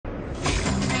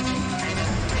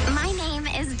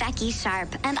Becky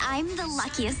Sharpe, and I'm the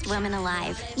luckiest woman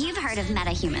alive. You've heard of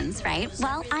metahumans, right?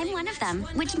 Well, I'm one of them,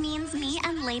 which means me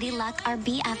and Lady Luck are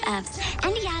BFFs.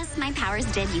 And yes, my powers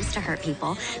did used to hurt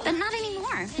people, but not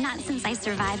anymore. Not since I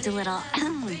survived a little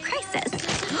crisis.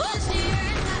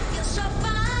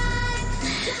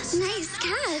 Nice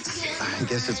catch. I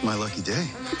guess it's my lucky day.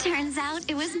 Turns out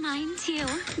it was mine too.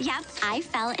 Yep, I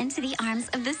fell into the arms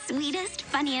of the sweetest,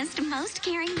 funniest, most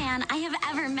caring man I have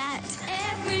ever met.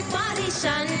 Everybody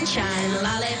sunshine,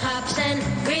 lollipops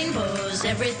and rainbows,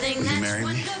 everything Will you that's marry me?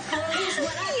 wonderful is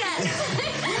what I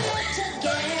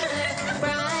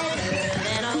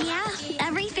Yeah,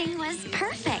 everything was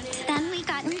perfect. Then we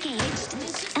got engaged,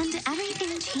 and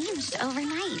everything changed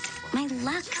overnight. My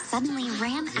luck suddenly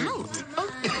ran out.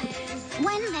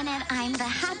 1 minute, I'm the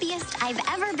happiest I've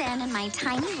ever been in my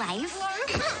tiny life.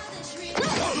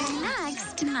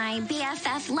 Next, my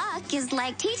BFF luck is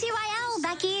like TTYL,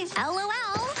 Becky,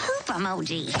 LOL, poop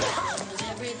emoji.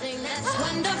 Everything that's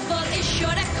wonderful is sure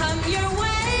to come your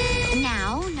way.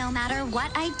 Now, no matter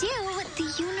what I do, the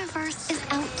universe is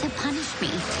out to punish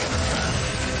me.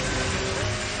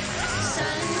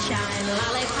 Sunshine,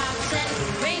 lollipops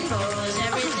and rainbows,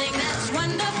 everything that's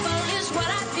wonderful is what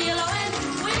I feel when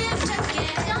we're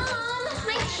together. Dom,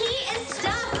 my key is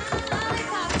stuck.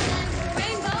 Lollipops and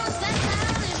rainbows, that's how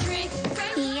they shrink.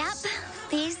 Yep,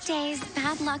 these days,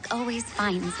 bad luck always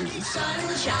finds me.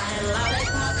 Sunshine,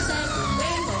 lollipops and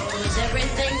rainbows,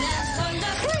 everything that's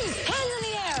wonderful. Please, hands in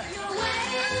the air. Your way,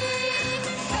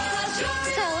 'cause you're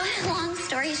So, long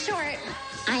story short,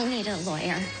 I need a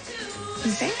lawyer.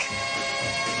 You think?